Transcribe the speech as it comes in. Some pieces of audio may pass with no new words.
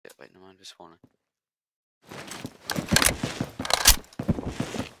mind, just spawning.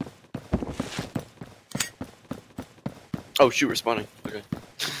 Oh shoot, we're spawning. Okay.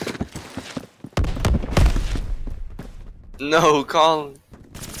 No, Colin.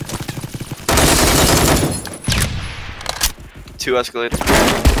 2 escalators.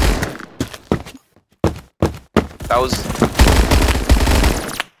 That was.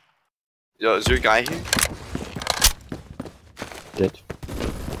 Yo, is there a guy here? Dead.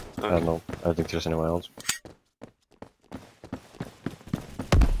 I Okay. don't know. I don't think there's anyone else.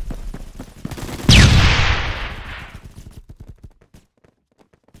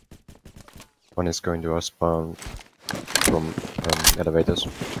 One is going to us spawn from elevators.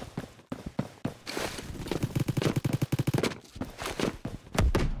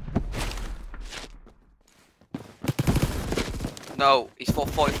 No, he's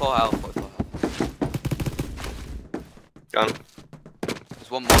 44 health. 44 health. Got him. There's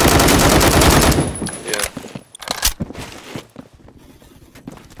one more. Yeah.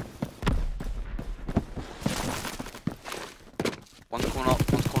 One's coming up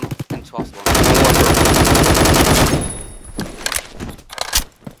into us. One.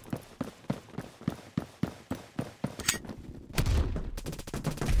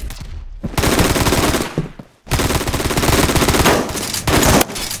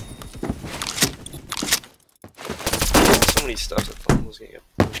 So many stuff I thought was gonna get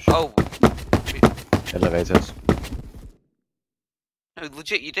pushed. Oh, Elevators. no,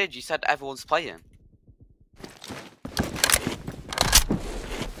 legit, you did. You said everyone's playing.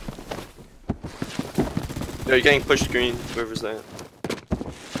 Yo, you're getting pushed green, whoever's that.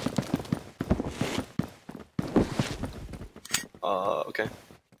 Okay.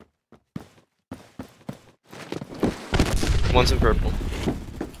 One's in purple.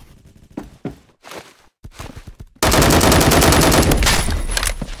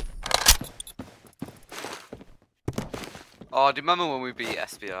 Oh, do you remember when we beat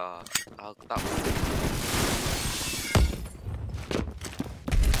SBR? Oh, that was...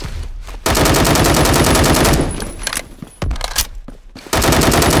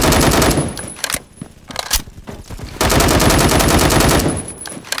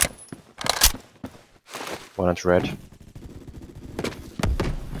 One at red.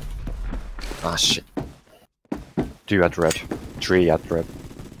 Ah shit. 2 at red. 3 at red.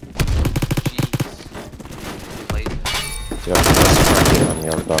 Jeez. Laser. Yeah, that's right, and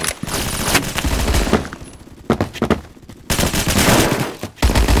you're done.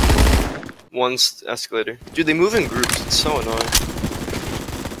 One's escalator. Dude, they move in groups. It's so annoying.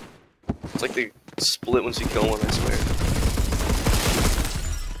 It's like they split once you kill one, I swear.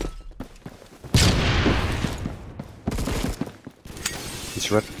 It's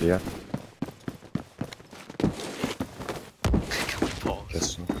red, yeah. Come on, balls.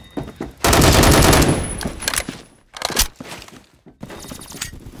 Yes.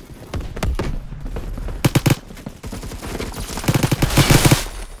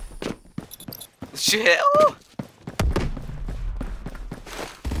 Shit!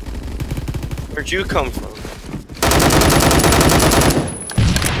 Where'd you come from?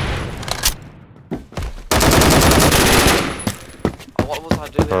 Oh, what was I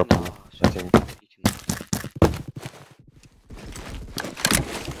doing? Purple, Oh, I think.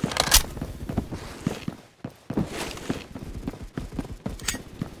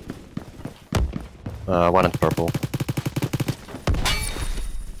 One at purple.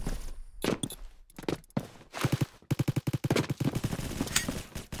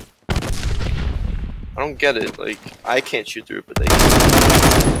 I don't get it. Like, I can't shoot through it, but they can.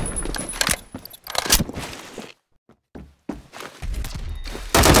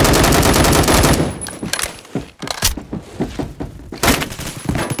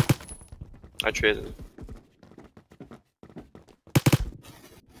 I traded.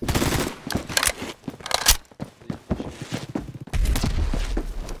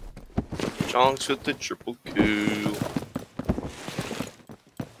 Jonks with the triple kill.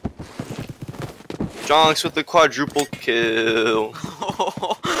 Jonks with the quadruple kill.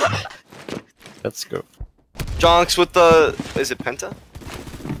 Let's go. Jonks with the... is it penta? I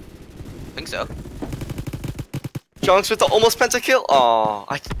think so. Jonks with the almost penta kill?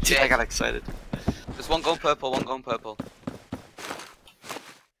 Aw, dude, I Yeah. got excited. There's one going purple, one going purple.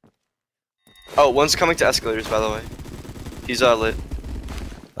 Oh, one's coming to escalators, by the way. He's lit.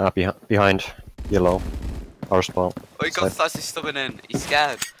 Behind yellow. Our spawn. Oh, he got Sassy stubbing in. He's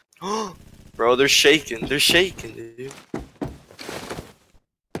scared. Bro, they're shaking. They're shaking, dude.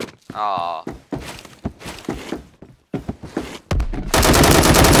 Aw.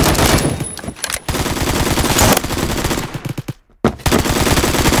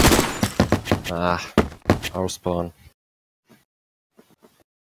 Ah, our spawn.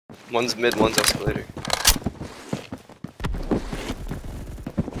 One's mid, one's escalator.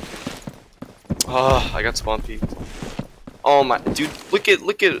 Oh, I got spawn peeked. Oh my, dude, look at.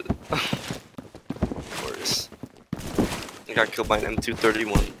 Worse. I got killed by an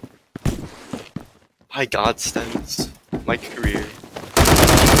M231. My God, Stems. My career.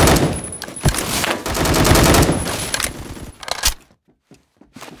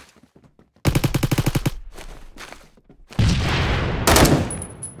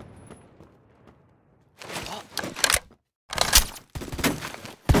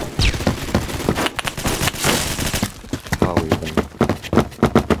 How even?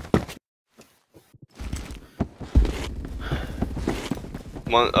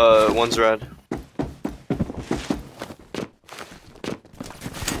 One's red.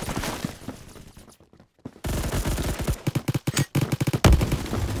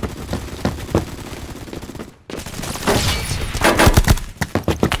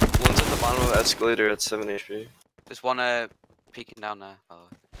 One's at the bottom of the escalator at 7 HP. There's one peeking down there. Oh.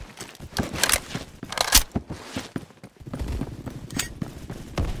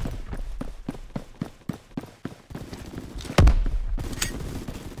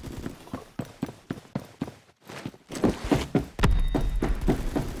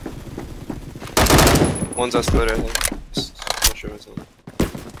 One's escalator, I think. Not sure what's on.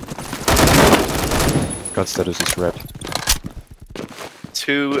 God status is red.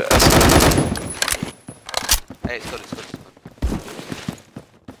 2 escalator. Hey, it's good, it's good, it's good.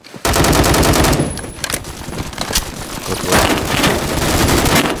 Good work.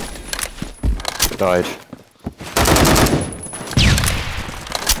 Died.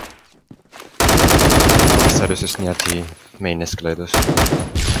 God status is near the main escalators.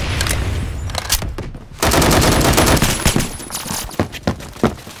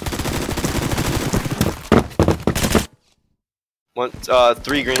 One,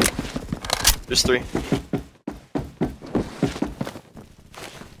 3 green. There's 3.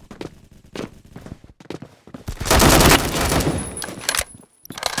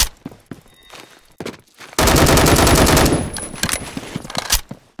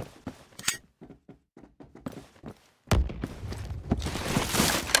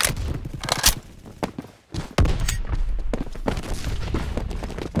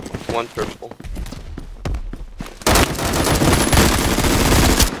 One purple.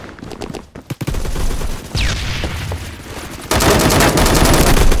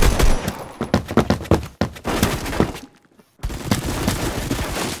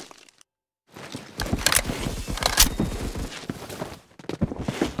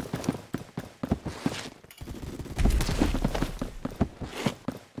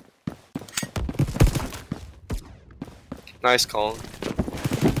 Nice call.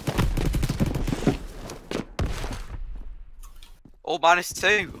 Oh,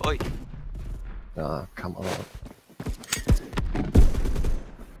 -2. Oi. Ah, come on.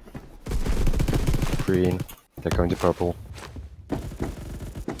 Green. They're going to purple.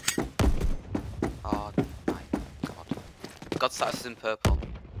 Oh my God. God status is in purple.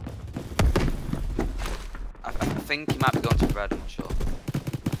 I think he might be going to red, I'm not sure.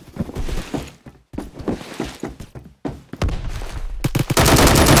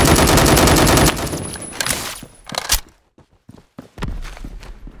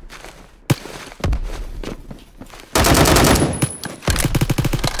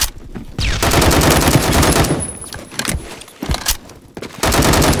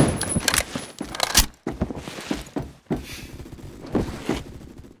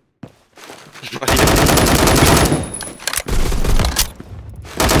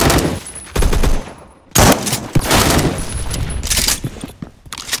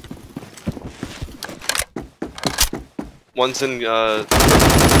 One's in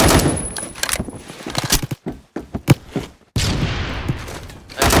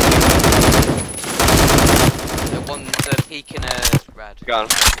One's peeking red. got him.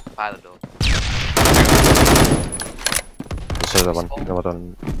 By the door. This other one. Another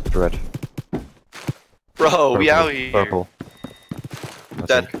one. Red. Bro, we Purple, out here. Purple. I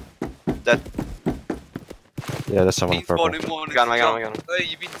Dead. think. Dead. Yeah, there's someone Team purple. spawning one. Got him, I got him, I got him. Hey,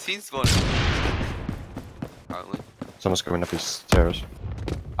 you've been team spawning. Apparently. Someone's going up these stairs.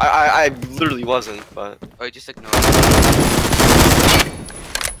 I literally wasn't, but Oh, just ignore it.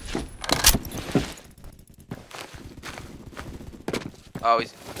 Oh,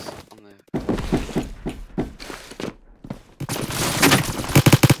 he's on there.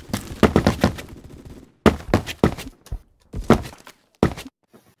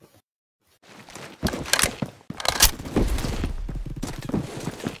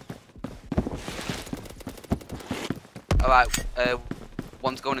 Alright,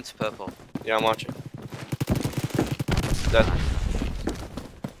 one's going into purple. Yeah, I'm watching. Dead.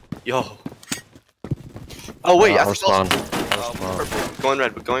 Yo. Oh wait, I Our think also- spawn. Our spawn. purple. Going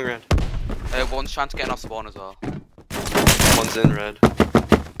red, but going red. One's trying to get off spawn as well. One's in red.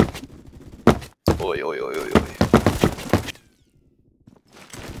 Oi, oi, oi, oi, oi.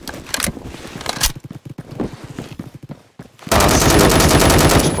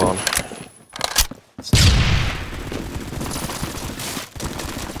 Still spawn.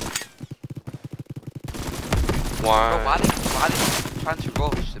 Bro, why are they trying to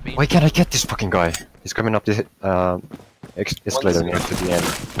rush? They're being- Why can't I get this fucking guy? He's coming up the escalator near to the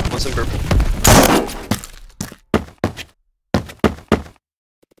end. One's in purple.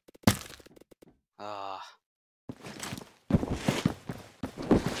 Ah.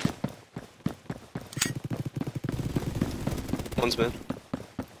 One's mid.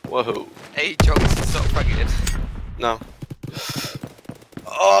 Whoa. Hey, jokes, stop fragging it. No.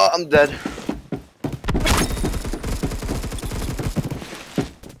 Oh, I'm dead.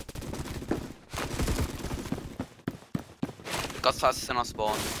 Got starts in our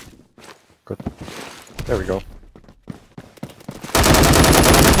spawn. Good. There we go.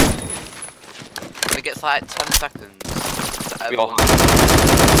 It gets like 10 seconds. to We all- everyone-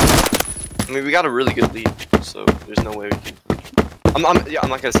 I mean, we got a really good lead, so there's no way we can. Yeah, I'm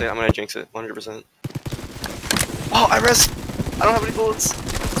not gonna say it. I'm gonna jinx it, 100%. Oh, I res. I don't have any bullets.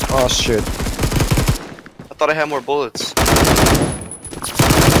 Oh shit. I thought I had more bullets.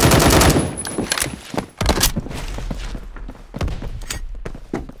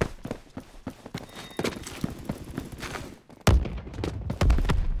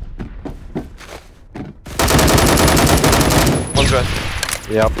 One's red.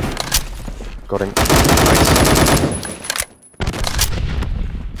 Yep. Got him. Nice.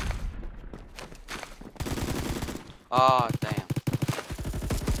 Oh, damn.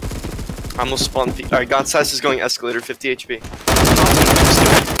 I almost spawned. Alright, God Size is going escalator, 50 HP.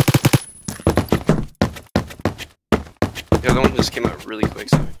 The other one just came out really quick,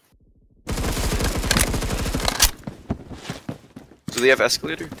 sorry. Do they have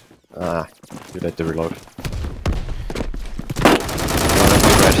escalator? Ah, you let the reload.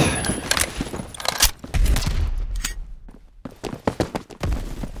 Red.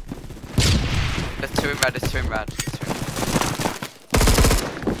 There's two in red, there's two in red. There's two in red.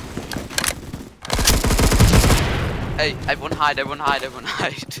 Hey, everyone hide, everyone hide, everyone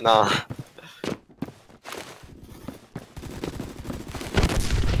hide. Nah.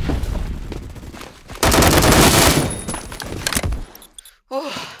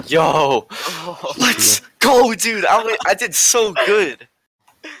 Yo! Oh. Let's go, dude! I did so good!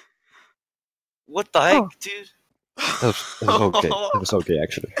 What the heck, Oh. dude? That was okay. That was okay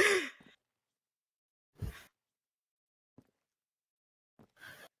actually.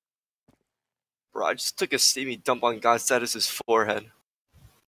 Bro, I just took a steamy dump on God Status's forehead.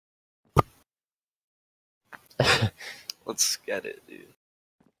 Let's get it, dude.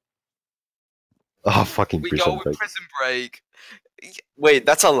 Oh fucking We prison go with break. prison break. Wait,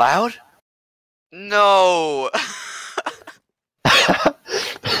 that's allowed? No!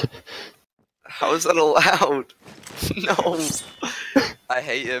 How is that allowed? No. I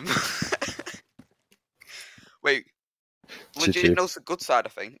hate him. Wait. Legit GG. knows the good side, I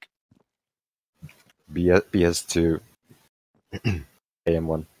think. BS2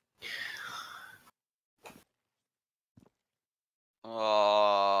 AM1.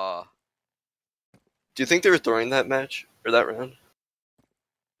 Oh. Do you think they were throwing that match? Or that round?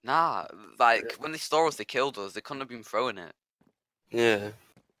 Nah, like, when they saw us, they killed us. They couldn't have been throwing it. Yeah.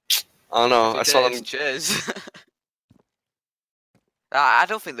 I don't know. They I saw did, them. Cheers. I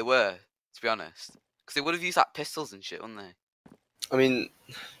don't think they were, to be honest. Because they would have used, like, pistols and shit, wouldn't they? I mean,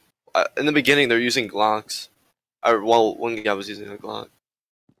 in the beginning, they were using Glocks. Well, one guy was using a Glock.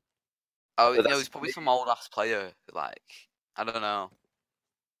 Oh, But no, that's it's probably some old-ass player, like, I don't know.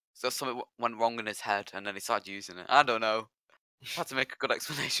 So something went wrong in his head, and then he started using it. I don't know. I had to make a good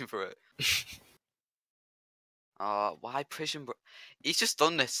explanation for it. Why prison bro? He's just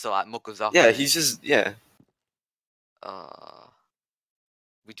done this to, like, mug us off. Yeah, innit? he's just, yeah.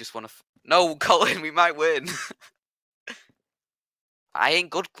 We just want to. No, Colin, we might win. I ain't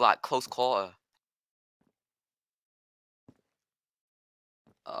good, like, close quarter.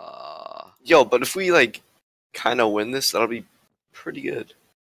 Yo, but if we, like, kind of win this, that'll be pretty good.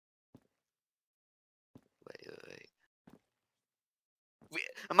 Wait.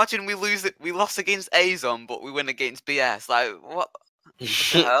 Imagine we lose it. We lost against Azon, but we win against BS. Like, what the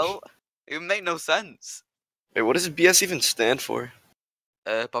hell? It would make no sense. Wait, what does BS even stand for?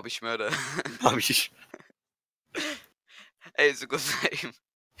 Bobby Schmurder. Bobby. It's a good name.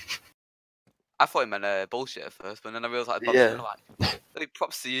 I thought it meant bullshit at first, but then I realised like bullshit. Yeah. And I'm like,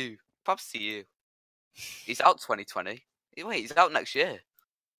 props to you. Props to you. He's out 2020. Wait, he's out next year.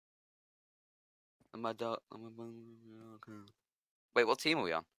 Wait, what team are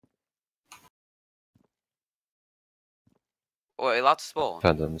we on? Wait, allowed to spawn?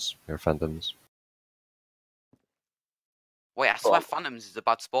 Phantoms. We're Phantoms. Wait, I swear Phantoms is a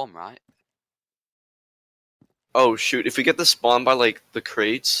bad spawn, right? Oh shoot! If we get the spawn by like the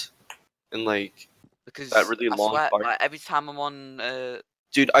crates, and like Because that really I long swear, part. like, every time I'm on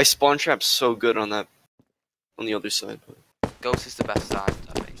Dude, I spawn trap so good on that, on the other side. Ghost is the best side,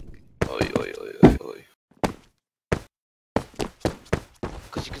 I think. Oi, oi, oi, oi, oi.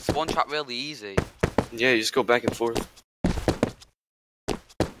 Because you can spawn trap really easy. Yeah, you just go back and forth.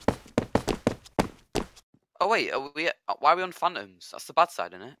 Oh wait, why are we on Phantoms? That's the bad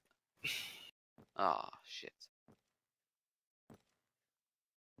side, isn't it? Oh shit.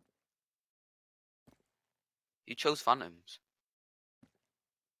 You chose Phantoms.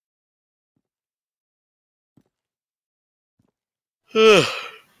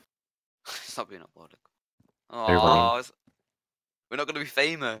 Stop being uploaded. Everyone in. Oh, we're not gonna be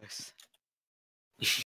famous.